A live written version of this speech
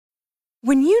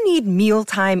When you need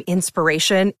mealtime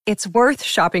inspiration, it's worth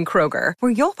shopping Kroger,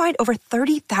 where you'll find over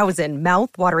 30,000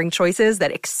 mouth-watering choices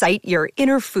that excite your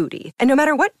inner foodie. And no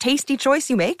matter what tasty choice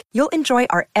you make, you'll enjoy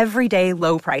our everyday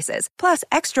low prices, plus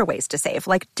extra ways to save,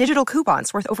 like digital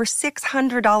coupons worth over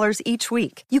 $600 each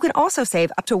week. You can also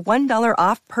save up to $1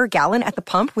 off per gallon at the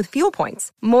pump with fuel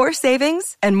points. More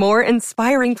savings and more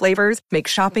inspiring flavors make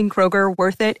shopping Kroger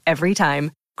worth it every time.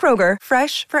 Kroger,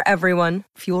 fresh for everyone.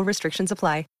 Fuel restrictions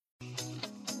apply.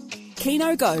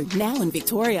 Keno Go, now in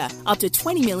Victoria. Up to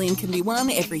 $20 million can be won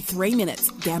every 3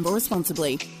 minutes. Gamble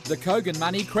responsibly. The Kogan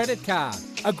Money Credit Card.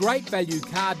 A great value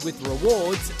card with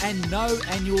rewards and no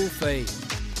annual fee.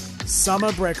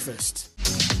 Summer breakfast.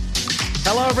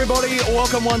 Hello, everybody.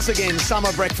 Welcome once again.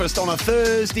 Summer breakfast on a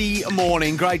Thursday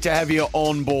morning. Great to have you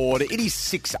on board. It is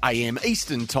 6 a.m.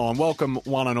 Eastern time. Welcome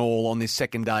one and all on this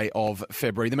second day of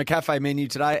February. The McCafe menu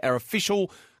today, our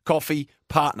official coffee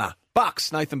partner.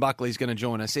 Bucks, Nathan Buckley is going to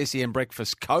join us, SEN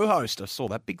Breakfast co-host. I saw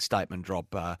that big statement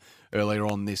drop earlier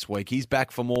on this week. He's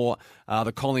back for more.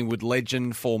 The Collingwood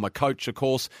legend, former coach, of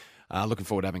course. Looking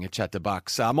forward to having a chat to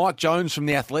Bucks. Mike Jones from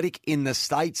The Athletic in the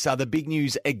States. The big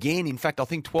news again. In fact, I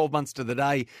think 12 months to the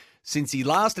day since he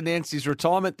last announced his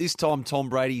retirement. This time, Tom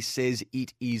Brady says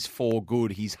it is for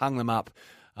good. He's hung them up.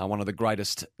 One of the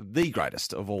greatest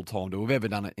of all time to have ever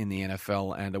done it in the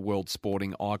NFL and a world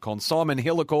sporting icon. Simon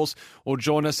Hill, of course, will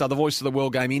join us, the voice of the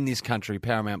world game in this country,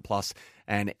 Paramount Plus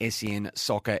and SEN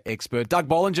soccer expert. Doug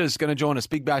Bollinger is going to join us,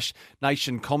 Big Bash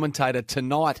Nation commentator.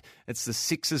 Tonight, it's the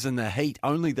Sixers and the Heat.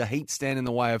 Only the Heat stand in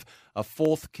the way of a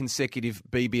fourth consecutive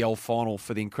BBL final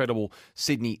for the incredible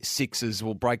Sydney Sixers.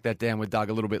 We'll break that down with Doug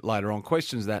a little bit later on.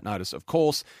 Questions that notice, of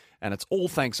course. And it's all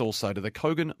thanks also to the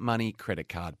Kogan Money Credit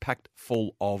Card, packed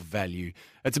full of value.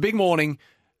 It's a big morning,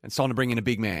 and it's time to bring in a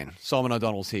big man. Simon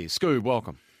O'Donnell's here. Scoob,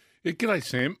 welcome. Yeah, g'day,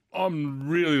 Sam. I'm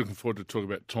really looking forward to talk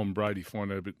about Tom Brady,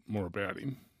 find out a bit more about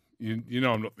him. You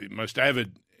know I'm not the most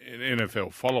avid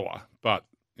NFL follower, but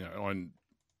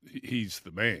he's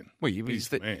the man. Well, he's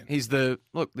the man.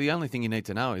 Look, the only thing you need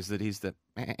to know is that he's the...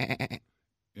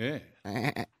 Yeah.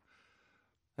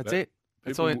 That's it.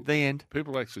 That's all at the end.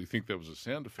 People actually think that was a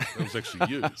sound effect. That was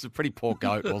actually you. It's a pretty poor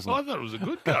goat, wasn't it? I thought it was a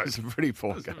good goat. It was a pretty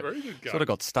poor goat. A very good goat. Sort of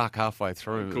got stuck halfway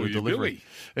through the delivery.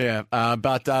 Billy. Yeah,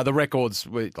 but the records,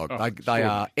 they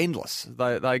are endless.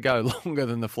 They go longer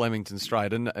than the Flemington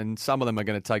Straight, and some of them are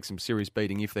going to take some serious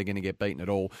beating if they're going to get beaten at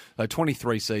all.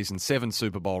 23 seasons, 7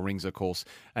 Super Bowl rings, of course,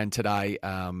 and today...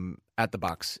 at the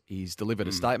Bucks, he's delivered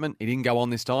a statement. He didn't go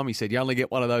on this time. He said, you only get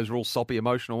one of those real soppy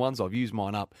emotional ones. I've used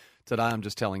mine up. Today, I'm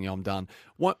just telling you I'm done.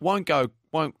 Won't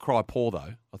cry poor,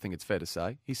 though, I think it's fair to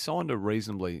say. He signed a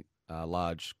reasonably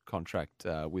large contract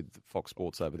with Fox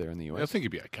Sports over there in the US. I think he'd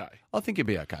be okay. I think he'd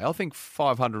be okay. I think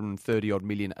 530-odd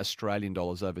million Australian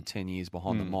dollars over 10 years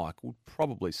behind the mic would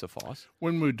probably suffice.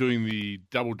 When we were doing the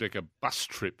double-decker bus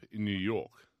trip in New York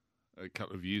a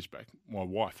couple of years back, my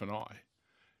wife and I,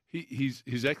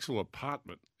 his actual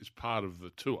apartment is part of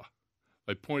the tour.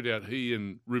 They point out he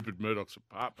and Rupert Murdoch's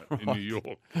apartment in New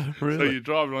York. Really? So you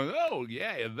drive along, oh,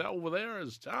 yeah, and over there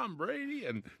is Tom Brady,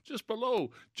 and just below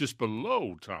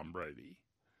Tom Brady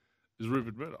is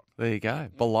Rupert Murdoch. There you go.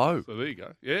 Below. So there you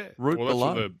go. Yeah. Route well, that's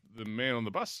below. what the man on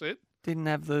the bus said. Didn't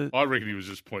have the... I reckon he was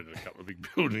just pointing at a couple of big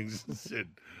buildings and said,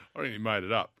 I reckon he made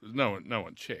it up. No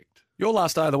one checked. Your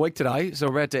last day of the week today, so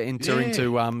we're about to enter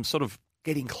into sort of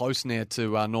getting close now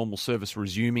to normal service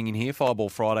resuming in here. Fireball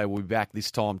Friday will be back this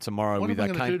time tomorrow. What with are we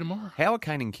going to Kane. do tomorrow? How are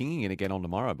Kane and King going to get on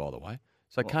tomorrow, by the way?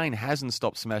 So Kane hasn't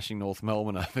stopped smashing North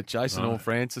Melbourne over Jason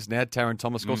All-Francis. Now Taron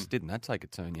Thomas, of course, didn't that take a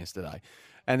turn yesterday?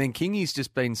 And then Kingy's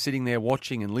just been sitting there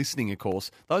watching and listening, of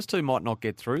course. Those two might not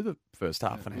get through the first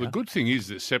half an hour. The good thing is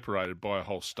they're separated by a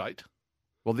whole state.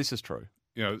 Well, this is true.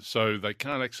 So they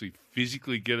can't actually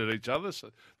physically get at each other. So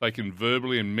they can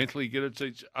verbally and mentally get at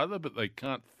each other, but they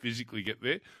can't physically get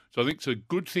there. So I think it's a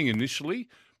good thing initially,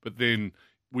 but then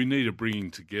we need a bringing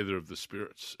together of the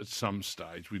spirits at some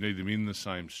stage. We need them in the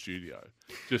same studio,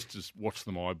 just to watch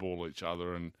them eyeball each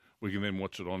other, and we can then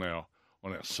watch it on our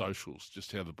socials,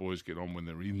 just how the boys get on when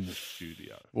they're in the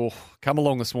studio. Well, come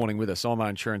along this morning with us. IMO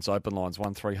Insurance Open Lines,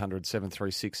 1300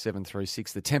 736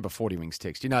 736. The Temper 40 Wings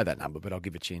text. You know that number, but I'll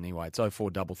give it to you anyway. It's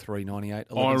 0433 98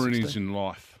 Ironies in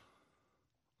life.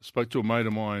 I spoke to a mate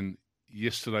of mine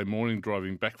yesterday morning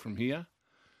driving back from here.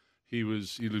 He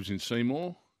lives in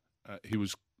Seymour.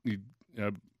 He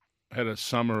had a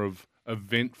summer of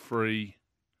event-free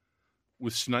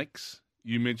with snakes.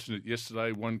 You mentioned it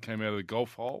yesterday. One came out of the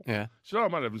golf hole. Yeah. I said,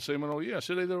 I haven't seen one all year. I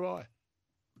said, either have I.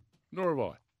 Nor have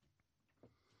I.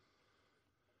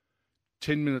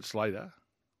 10 minutes later,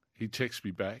 he texts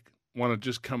me back. One had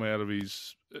just come out of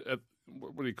his,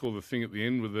 what do you call the thing at the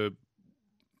end with the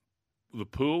the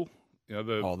pool,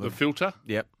 the filter.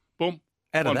 Yep. Boom.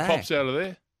 Out of one there. pops out of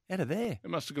there. Out of there. It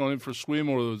must have gone in for a swim,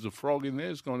 or there was a frog in there.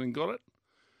 It's gone in and got it.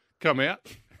 Come out.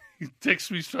 He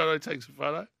texts me straight away, takes a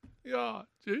photo. Yeah,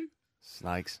 gee.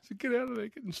 Snakes. So get out of there,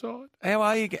 get inside. How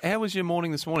are you? How was your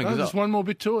morning this morning? Oh, there's one more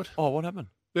bit to it. Oh, what happened?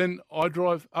 Then I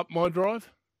drive up my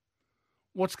drive.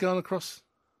 What's going across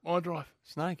my drive?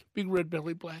 Snake. Big red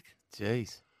belly black.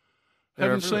 Jeez.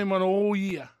 Haven't seen one all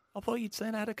year. I thought you'd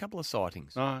seen I had a couple of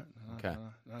sightings. No, Okay.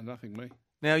 no, nothing me.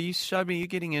 Now, you showed me you're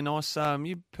getting a nice,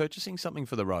 you're purchasing something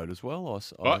for the road as well?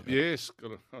 Yes,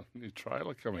 got a new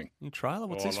trailer coming. New trailer?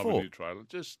 What's I this love for? a new trailer.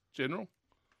 Just general,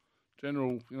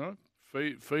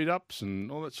 feed ups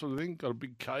and all that sort of thing. Got a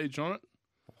big cage on it,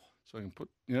 so I can put,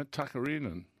 tuck her in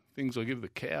and things I give the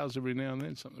cows every now and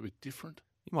then, something a bit different.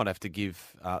 You might have to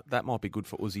give, that might be good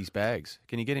for Uzi's bags.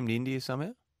 Can you get him to India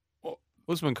somehow? Well,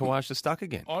 Usman Khawaja stuck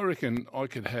again. I reckon I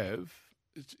could have,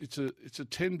 it's a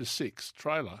 10 to 6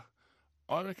 trailer.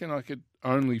 I reckon I could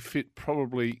only fit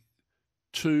probably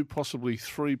 2, possibly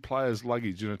 3 players'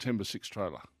 luggage in a 10 to 6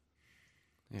 trailer.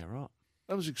 Yeah, right.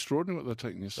 That was extraordinary what they're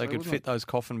taking yesterday. They could fit those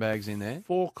coffin bags in there.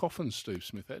 4 coffins Steve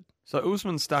Smith had. So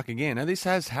Usman's stuck again. Now, this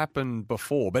has happened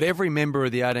before, but every member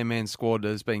of the 18-man squad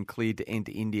has been cleared to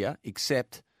enter India,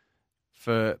 except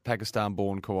for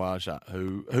Pakistan-born Khawaja,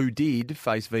 who did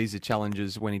face visa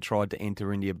challenges when he tried to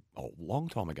enter India a long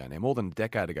time ago now, more than a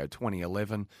decade ago,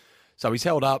 2011. So he's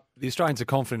held up. The Australians are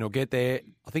confident he'll get there.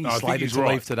 I think he's slated to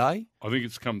leave today. I think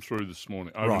it's come through this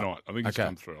morning, overnight. Right. I think it's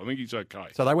come through. I think he's okay.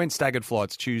 So they went staggered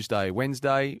flights Tuesday,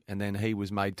 Wednesday, and then he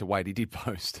was made to wait. He did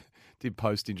post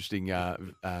interesting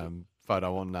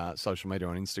photo on social media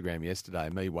on Instagram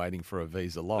yesterday, me waiting for a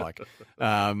visa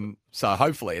so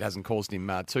hopefully it hasn't caused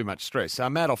him too much stress.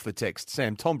 Matt off the text,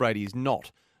 Sam, Tom Brady is not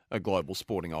a global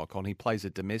sporting icon. He plays a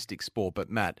domestic sport, but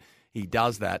Matt, he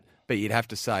does that, but you'd have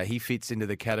to say he fits into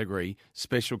the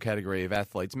special category of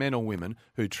athletes, men or women,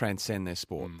 who transcend their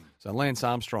sport. So Lance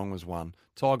Armstrong was one,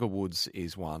 Tiger Woods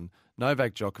is one,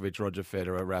 Novak Djokovic, Roger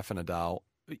Federer, Rafa Nadal.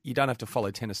 You don't have to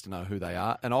follow tennis to know who they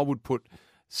are, and I would put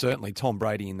certainly Tom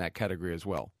Brady in that category as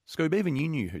well. Scoob, even you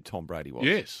knew who Tom Brady was.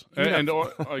 Yes, and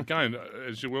again,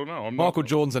 as you well know, Michael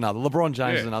Jordan's another, LeBron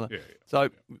James is another. Yeah. So,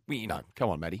 come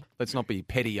on, Matty. Let's not be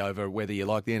petty over whether you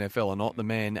like the NFL or not. The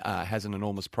man has an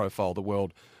enormous profile the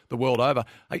world over.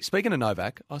 Hey, speaking of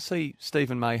Novak, I see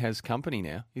Stephen May has company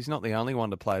now. He's not the only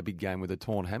one to play a big game with a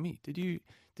torn hammy. Did you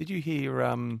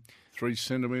hear 3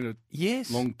 centimetre yes,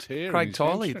 long tear? Craig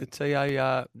Tiley, the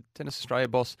TA Tennis Australia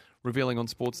boss, revealing on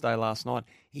Sports Day last night,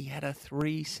 he had a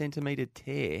 3 centimetre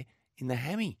tear in the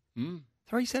hammy.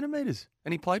 3 centimetres,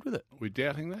 and he played with it. Are we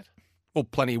doubting that? Well,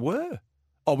 plenty were.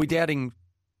 Are we doubting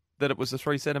that it was a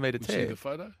 3 centimetre tear? We've seen the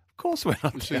photo? Of course we're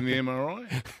not. We've seen the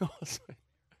MRI?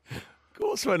 Of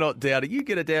course we're not doubting. You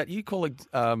get a doubt. You call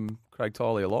Craig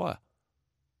Tiley a liar.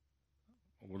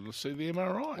 Well, let's see the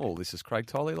MRI. Well, this is Craig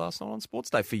Tiley last night on Sports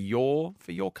Day for your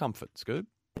comfort, Scoob.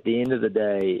 At the end of the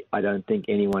day, I don't think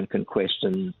anyone can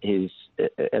question his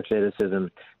athleticism.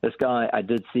 This guy, I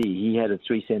did see, he had a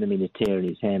 3 centimetre tear in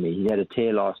his hammy. He had a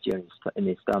tear last year in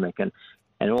his stomach, and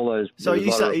all those. So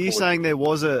are you saying there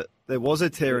was a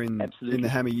tear in the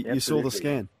hammy? You saw the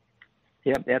scan.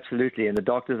 Yep, absolutely. And the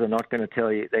doctors are not going to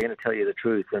tell you; they're going to tell you the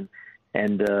truth.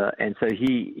 And so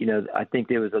he, I think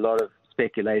there was a lot of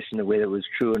speculation of whether it was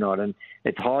true or not. And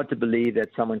it's hard to believe that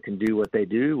someone can do what they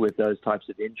do with those types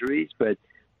of injuries. But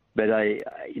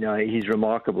he's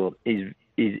remarkable. He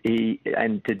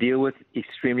and to deal with,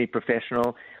 extremely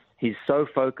professional. He's so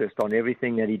focused on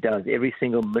everything that he does, every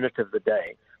single minute of the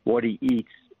day, what he eats,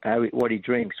 what he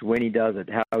drinks, when he does it,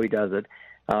 how he does it.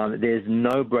 There's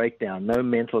no breakdown, no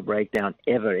mental breakdown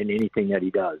ever in anything that he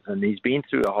does. And he's been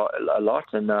through a lot,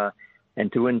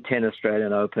 and to win 10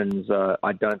 Australian Opens,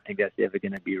 I don't think that's ever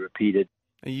going to be repeated.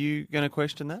 Are you going to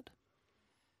question that?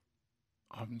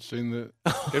 I haven't seen the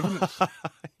evidence.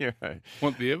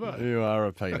 Want the ever? You are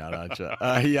a peanut, aren't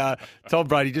you? Tom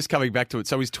Brady, just coming back to it.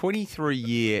 So his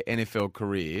 23-year NFL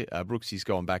career, Brooksy's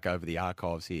gone back over the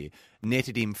archives here,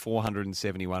 netted him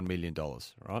 $471 million,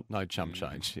 right? No chump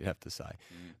change, you have to say.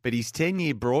 But his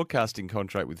 10-year broadcasting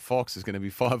contract with Fox is going to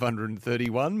be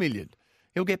 $531 million.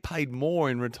 He'll get paid more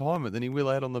in retirement than he will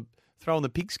out on throwing the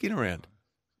pigskin around.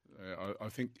 I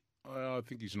think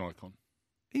he's an icon.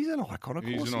 He's an icon, of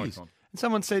course He's an he is. icon. And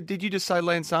someone said, did you just say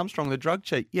Lance Armstrong, the drug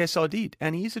cheat? Yes, I did.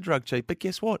 And he is a drug cheat. But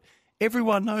guess what?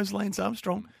 Everyone knows Lance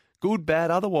Armstrong. Good,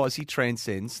 bad, otherwise he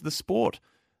transcends the sport.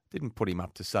 Didn't put him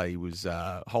up to say he was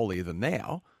holier than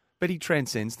thou, but he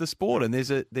transcends the sport. And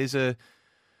there's a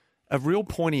real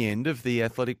pointy end of the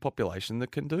athletic population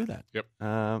that can do that. Yep.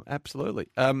 Absolutely.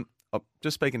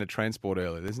 just speaking of transport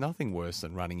earlier, there's nothing worse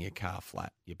than running your car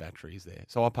flat. Your battery's there.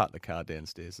 So I parked the car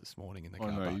downstairs this morning in the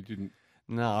car park. You didn't.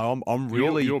 No, I'm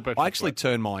really. Your I actually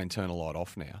turned my internal light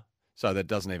off now, so that it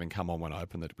doesn't even come on when I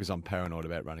open it because I'm paranoid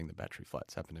about running the battery flat.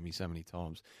 It's happened to me so many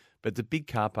times. But the big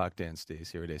car park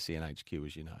downstairs here at SENHQ,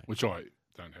 as you know, which I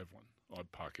don't have one. I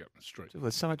park out in the street.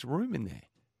 There's so much room in there.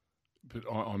 But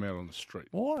I'm out on the street.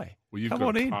 Why? Well, you've Come got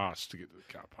on a in. pass to get to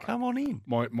the car park. Come on in.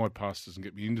 My pass doesn't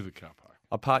get me into the car park.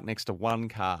 I park next to one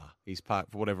car. He's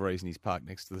parked, for whatever reason, he's parked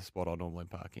next to the spot I normally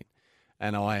park in.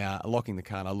 And I locking the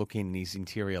car and I look in and his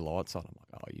interior lights on. I'm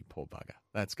like, oh, you poor bugger.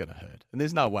 That's going to hurt. And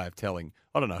there's no way of telling.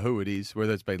 I don't know who it is,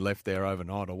 whether it's been left there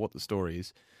overnight or what the story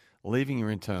is. Leaving your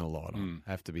internal light on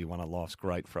have to be one of life's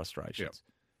great frustrations. Yep.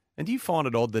 And do you find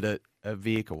it odd that a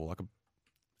vehicle, like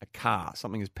a car,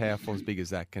 something as powerful, as big as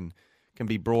that, can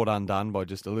be brought undone by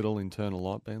just a little internal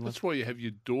light being left? That's why you have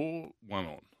your door one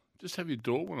on. Just have your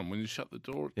door one on. When you shut the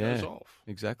door, it goes off.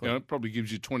 Exactly. It probably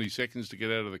gives you 20 seconds to get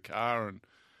out of the car and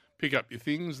pick up your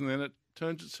things, and then it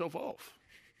turns itself off.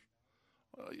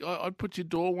 I'd put your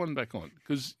door one back on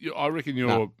because I reckon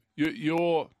you're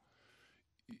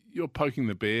poking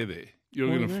the bear there. You're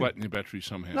going to flatten your battery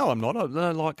somehow. No, I'm not.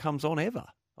 No light comes on ever.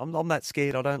 I'm that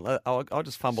scared. I don't. I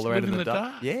just fumble around in the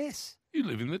dark. Yes. You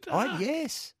live in the dark.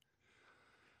 Yes.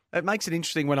 It makes it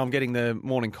interesting when I'm getting the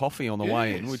morning coffee on the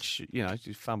way in, which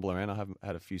just fumble around. I haven't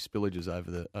had a few spillages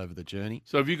over the journey.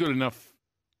 So have you got enough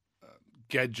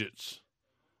gadgets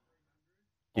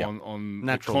on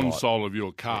the console of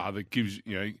your car that gives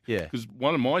because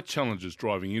one of my challenges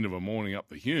driving in of a morning up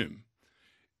the Hume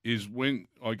is when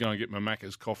I go and get my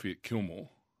Macca's coffee at Kilmore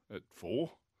at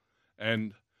 4,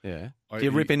 and do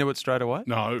you rip into it straight away?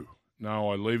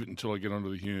 No, I leave it until I get onto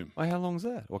the Hume. Oh, how long's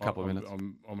that? Or a couple of minutes?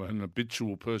 I'm an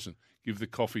habitual person. Give the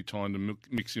coffee time to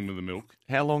mix in with the milk.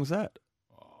 How long's that?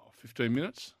 15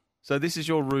 minutes. So this is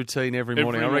your routine every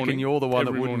morning. I reckon you're the one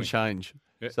that wouldn't change.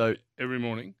 Yeah, so every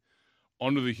morning,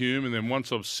 onto the Hume, and then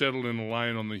once I've settled in the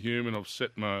lane on the Hume and I've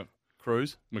set my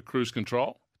cruise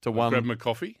control grab my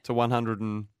coffee to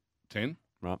 110,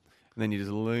 right, and then you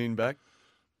just lean back.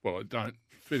 Well, I don't.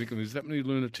 Fairningham, there's that many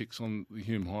lunatics on the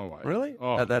Hume Highway. Really?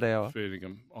 Oh, at that hour?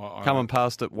 Fairningham. Coming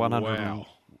past at 100. Wow.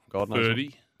 God knows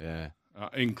 30. Yeah.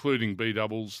 Including B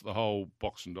doubles, the whole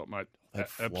box and dot, mate.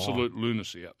 Absolute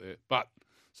lunacy out there. But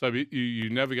so you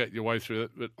navigate your way through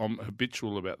that. But I'm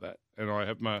habitual about that, and I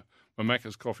have my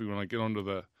Macca's coffee when I get onto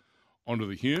the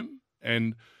Hume.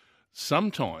 And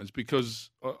sometimes because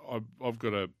I've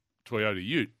got a Toyota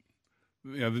Ute,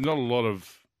 there's not a lot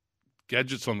of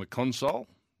gadgets on the console.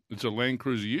 It's a Land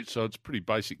Cruiser Ute, so it's a pretty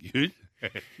basic Ute.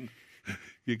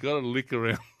 You got to lick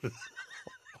around.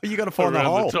 You got to find the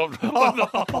hole. Top.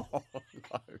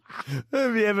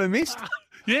 Have you ever missed?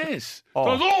 Yes.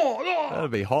 Oh,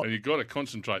 that'd be hot. And you've got to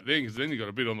concentrate then, because then you've got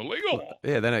a bit on the leg.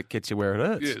 Yeah, then it gets you where it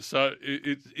hurts. Yeah, so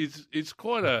it's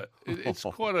quite a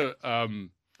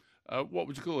what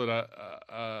would you call it,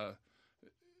 a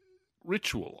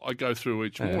ritual I go through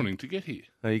each morning to get here.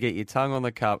 So you get your tongue on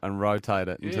the cup and rotate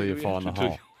it until you find the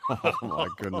hole. Oh, my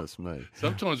goodness me.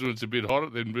 Sometimes when it's a bit hot,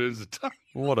 it then burns the tongue.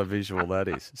 What a visual that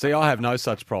is. See, I have no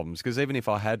such problems, because even if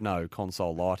I had no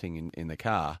console lighting in the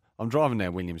car, I'm driving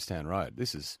down Williamstown Road.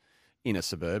 This is inner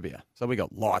suburbia. So we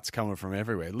got lights coming from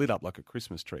everywhere, lit up like a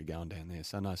Christmas tree going down there,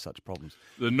 so no such problems.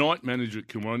 The night manager at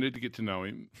Kilmore, I need to get to know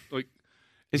him.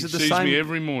 Is it the sees same, me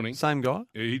every morning. Same guy?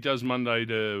 Yeah, he does Monday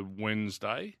to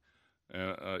Wednesday.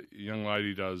 A young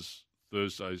lady does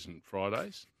Thursdays and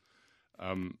Fridays.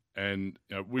 And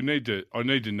I need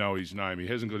to know his name. He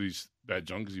hasn't got his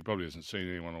badge on because he probably hasn't seen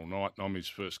anyone all night, and I'm his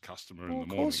first customer in the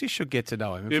morning. Of course you should get to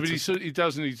know him. Yeah, but he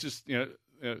doesn't. He's just,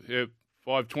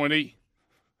 5:20.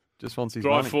 Just wants his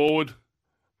drive money. Forward.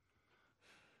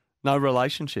 No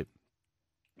relationship.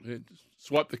 Yeah, just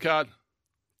swipe the card.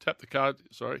 Tap the card,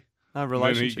 sorry. No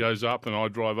relationship. And then he goes up and I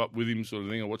drive up with him sort of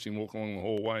thing. I watch him walk along the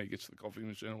hallway. He gets to the coffee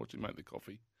machine. I watch him make the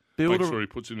coffee. Make sure he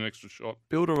puts in an extra shot.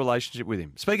 Build a relationship with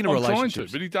him. Speaking of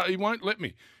relationships. I'm trying to, but he won't let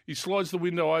me. He slides the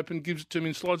window open, gives it to me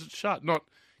and slides it shut. Not,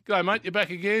 g'day mate, you're back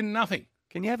again, nothing.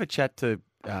 Can you have a chat to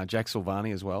Jack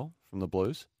Silvani as well from the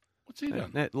Blues? What's he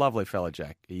done? Lovely fella,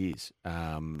 Jack. He is.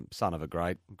 Grandson of a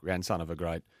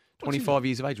great. 25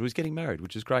 years of age. Well, he's getting married,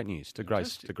 which is great news to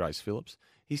Grace Phillips.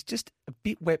 He's just a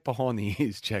bit wet behind the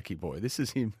ears, Jackie boy. This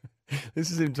is him.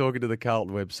 This is him talking to the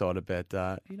Carlton website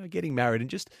about getting married and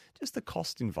just the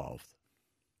cost involved.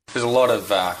 There's a lot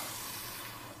that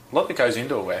goes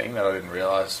into a wedding that I didn't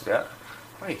realise about.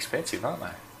 Very expensive, aren't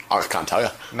they? I can't tell you.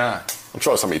 No. I'm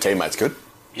sure some of your teammates could.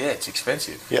 Yeah, it's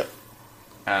expensive. Yep.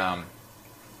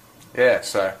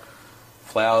 So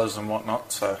flowers and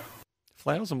whatnot.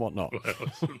 Flowers and whatnot.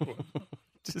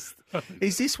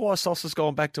 Is this why Sauce has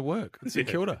gone back to work at St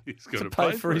Kilda? He's got to to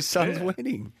pay pay for for his it, son's yeah.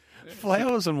 wedding.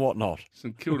 Flowers and whatnot.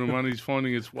 St Kilda money's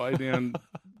finding its way down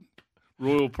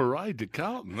Royal Parade to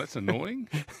Carlton. That's annoying.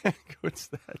 How good's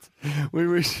that? We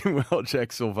wish him well, Jack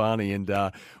Silvani,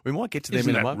 and we might get to them Isn't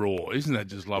in a that moment. raw? Isn't that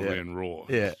just lovely Yeah. and raw?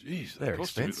 Yeah. Jeez, They're they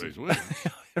cost a bit, expensive. these weddings.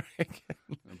 I reckon.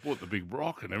 I bought the big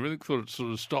rock and everything. Thought it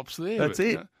sort of stops there. That's but,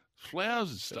 it. You know, flowers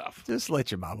and stuff. Just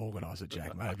let your mum organise it,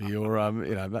 Jack, maybe, or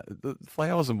the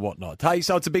flowers and whatnot. Hey,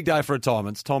 so it's a big day for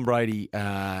retirements. Tom Brady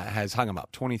has hung him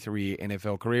up, 23-year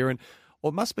NFL career, and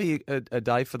it must be a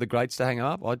day for the greats to hang him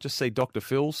up. I just see Dr.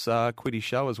 Phil's quit his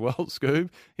show as well,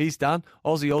 Scoob. He's done.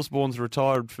 Ozzy Osbourne's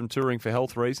retired from touring for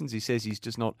health reasons. He says he's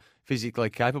just not physically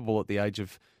capable at the age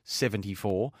of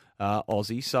 74,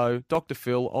 Ozzy. So Dr.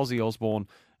 Phil, Ozzy Osbourne,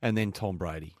 and then Tom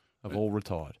Brady have all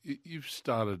retired. You've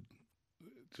started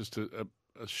just a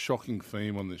shocking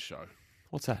theme on this show.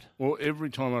 What's that? Well, every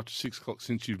time after 6 o'clock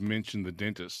since you've mentioned the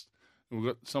dentist, we've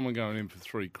got someone going in for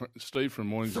Steve from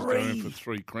Mornings is going in for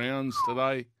 3 crowns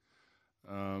today.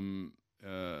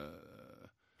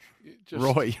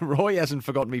 Roy hasn't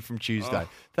forgotten me from Tuesday.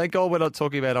 Thank God we're not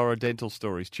talking about our dental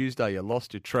stories. Tuesday, you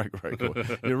lost your track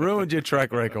record. You ruined your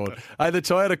track record. Hey, the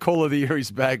Toyota Call of the Year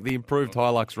is back. The improved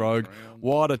Hilux Rogue.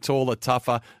 Wider, taller,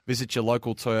 tougher. Visit your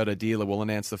local Toyota dealer. We'll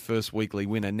announce the first weekly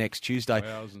winner next Tuesday.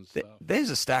 There's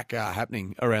a stack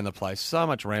happening around the place. So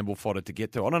much ramble fodder to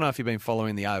get to. I don't know if you've been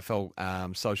following the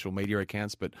AFL social media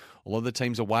accounts, but a lot of the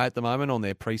teams are away at the moment on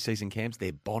their preseason camps,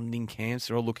 their bonding camps.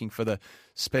 They're all looking for the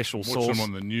special sauce. Watch them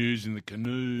on the news in the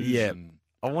canoes. Yeah. And,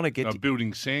 I want to get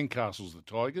building sandcastles, the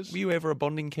Tigers. Were you ever a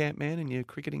bonding camp man in your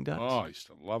cricketing days? Oh, I used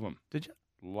to love them. Did you?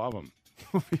 Love them.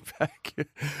 We'll be back.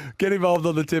 Get involved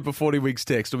on the Tempur 40 Weeks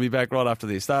text. We'll be back right after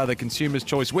this. They are the Consumer's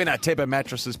Choice winner. Tempur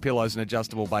mattresses, pillows and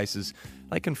adjustable bases.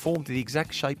 They conform to the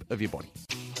exact shape of your body.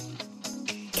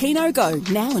 Keno Go,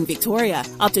 now in Victoria.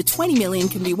 Up to 20 million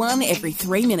can be won every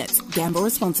 3 minutes. Gamble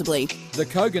responsibly. The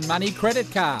Kogan Money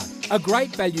Credit Card. A great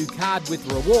value card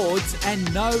with rewards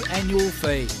and no annual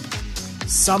fee.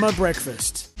 Summer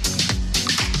breakfast.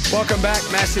 Welcome back.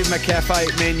 Massive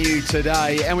McCafe menu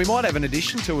today. And we might have an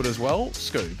addition to it as well,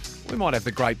 Scoob. We might have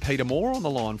the great Peter Moore on the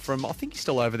line from, I think he's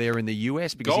still over there in the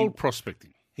US. Because Gold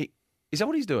prospecting. Is that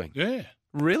what he's doing? Yeah.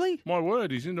 Really? My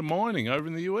word, he's into mining over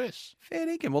in the US. Fair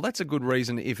dinkum. Well, that's a good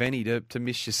reason, if any, to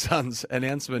miss your son's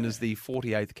announcement as the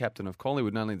 48th captain of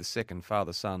Collingwood, and only the second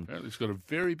father-son. Apparently he's got a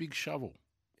very big shovel.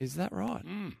 Is that right?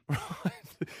 Right.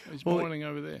 He's mining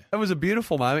over there. It was a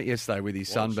beautiful moment yesterday with his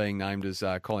son being named as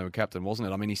Collingwood captain, wasn't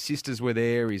it? I mean, his sisters were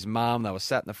there, his mum, they were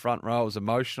sat in the front row. It was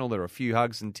emotional. There were a few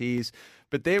hugs and tears.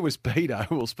 But there was Peter,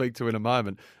 who we'll speak to in a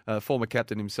moment, former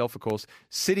captain himself, of course,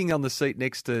 sitting on the seat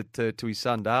next to his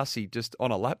son Darcy, just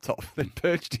on a laptop. Then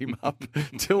perched him up,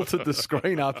 tilted the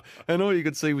screen up, and all you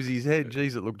could see was his head.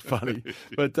 Jeez, it looked funny.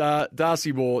 But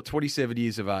Darcy Moore, 27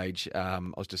 years of age, I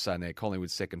was just saying there,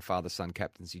 Collingwood's second father-son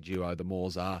captaincy duo, the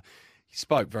Moores are. He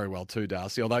spoke very well too,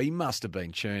 Darcy, although he must have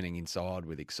been churning inside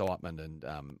with excitement and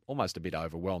almost a bit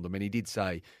overwhelmed. I mean, he did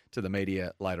say to the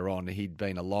media later on he'd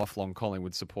been a lifelong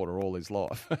Collingwood supporter all his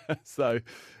life. So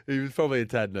he was probably a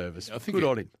tad nervous. I think Good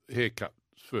on him. Haircut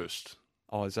first.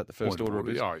 Oh, is that the first Point order of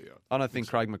business? Oh, yeah. I don't think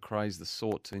Craig McRae's the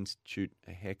sort to institute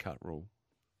a haircut rule.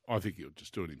 I think he'll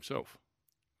just do it himself.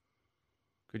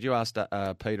 Could you ask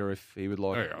Peter if he would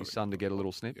like his son to get a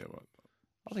little snip? Yeah, well,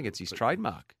 I think it's his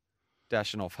trademark.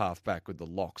 Dashing off half back with the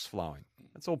locks flowing.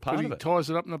 That's all part but of he it. ties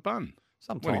it up in a bun.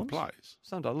 Sometimes. When he plays.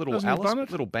 Sometimes. Little Doesn't he Alice, bun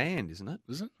it? little band, isn't it?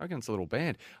 Is it? I reckon it's a little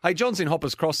band. Hey, John's in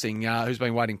Hoppers Crossing, who's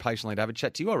been waiting patiently to have a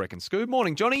chat to you, I reckon. Scoob,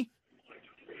 morning, Johnny.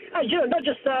 Hey, John, not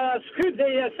just Scoop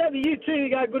there. Same to you too.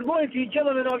 Good morning to you,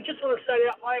 gentlemen. I just want to say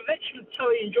that I've actually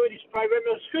totally enjoyed this program.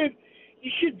 Now, Scoop,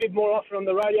 you should be more often on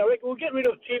the radio. I reckon we'll get rid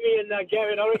of Timmy and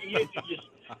Gary, and I reckon you two just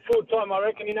full time. I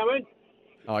reckon, you know what I mean?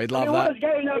 Oh, he'd love that. What does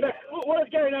Gary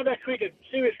know about cricket?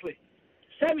 Seriously,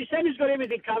 Sammy's got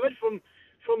everything covered from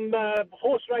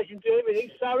horse racing to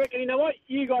everything. So I reckon, you know what?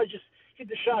 You guys just hit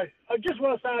the show. I just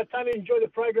want to say I totally enjoy the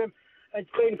program. It's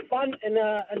been fun and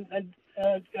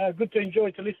good to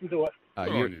enjoy to listen to it.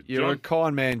 You're a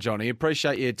kind man, Johnny.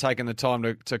 Appreciate you taking the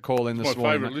time to call in this My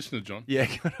morning. favourite listener, John. Yeah,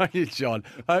 good on you, John.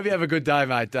 I hope you have a good day,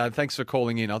 mate. Thanks for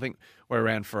calling in. I think we're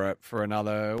around for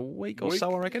another week or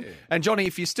so, I reckon. Yeah. And, Johnny,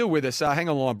 if you're still with us, hang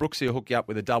on the line. Brooksy will hook you up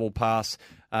with a double pass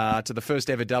to the first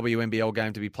ever WNBL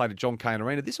game to be played at John Cain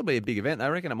Arena. This will be a big event. I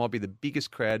reckon it might be the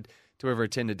biggest crowd to ever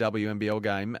attend a WNBL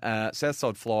game.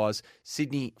 Southside Flyers,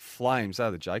 Sydney Flames.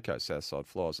 They're the Jayco Southside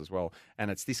Flyers as well.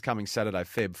 And it's this coming Saturday,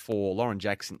 Feb 4. Lauren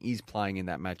Jackson is playing in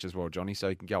that match as well, Johnny, so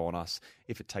you can go on us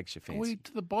if it takes your fancy. Are we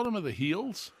to the bottom of the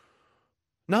heels?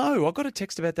 No, I got a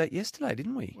text about that yesterday,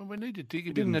 didn't we? Well, we need to dig it.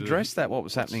 We didn't address that. What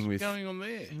was happening with? What's going on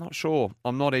there? I'm not sure.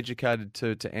 I'm not educated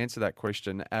to answer that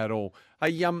question at all.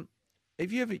 Hey, do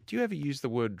you ever use the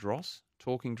word dross?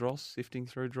 Talking dross, sifting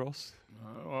through dross?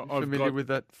 I'm familiar with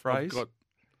that phrase? I've got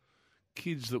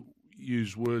kids that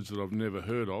use words that I've never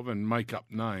heard of and make up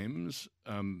names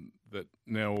that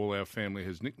now all our family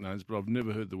has nicknames, but I've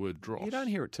never heard the word dross. You don't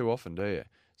hear it too often, do you?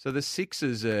 So the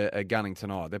Sixers are gunning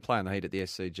tonight. They're playing the Heat at the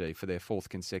SCG for their fourth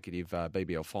consecutive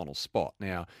BBL final spot.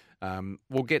 Now,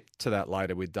 we'll get to that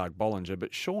later with Doug Bollinger,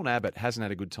 but Sean Abbott hasn't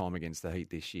had a good time against the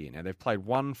Heat this year. Now, they've played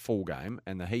one full game,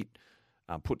 and the Heat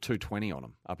put 220 on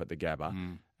them up at the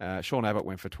Gabba. Sean Abbott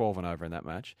went for 12 and over in that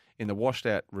match. In the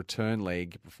washed-out return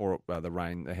leg before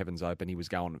the heavens opened, he was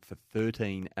going for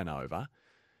 13 and over.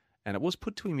 And it was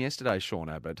put to him yesterday, Sean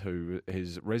Abbott, who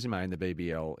his resume in the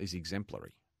BBL is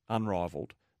exemplary,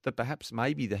 unrivalled, that perhaps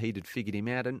maybe the Heat had figured him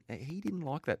out, and he didn't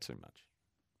like that too much.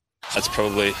 That's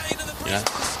probably,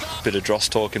 a bit of dross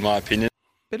talk in my opinion.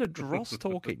 Bit of dross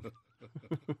talking.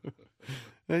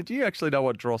 Now, do you actually know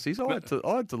what dross is? I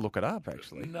had to look it up,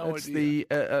 actually. No it's idea.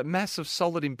 the mass of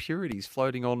solid impurities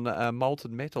floating on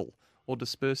molten metal or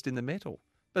dispersed in the metal.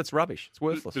 That's rubbish. It's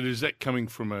worthless. But is that coming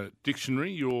from a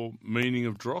dictionary, your meaning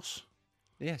of dross?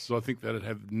 Yes. So I think that would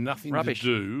have nothing Rubbish. to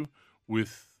do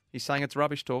with... He's saying it's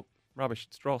rubbish talk. Rubbish.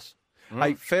 It's dross. Right.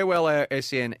 Hey, farewell our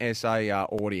SNSA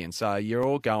audience. You're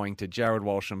all going to Jared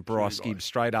Walsh and Bryce Gibbs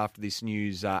straight after this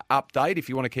news update. If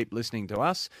you want to keep listening to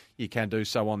us, you can do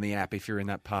so on the app if you're in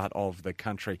that part of the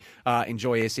country.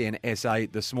 Enjoy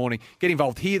SNSA this morning. Get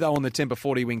involved here, though, on the Tempur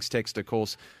 40 Winks text, of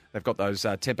course. They've got those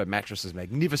Tempur mattresses,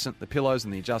 magnificent. The pillows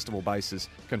and the adjustable bases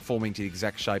conforming to the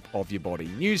exact shape of your body.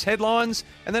 News headlines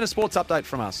and then a sports update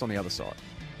from us on the other side.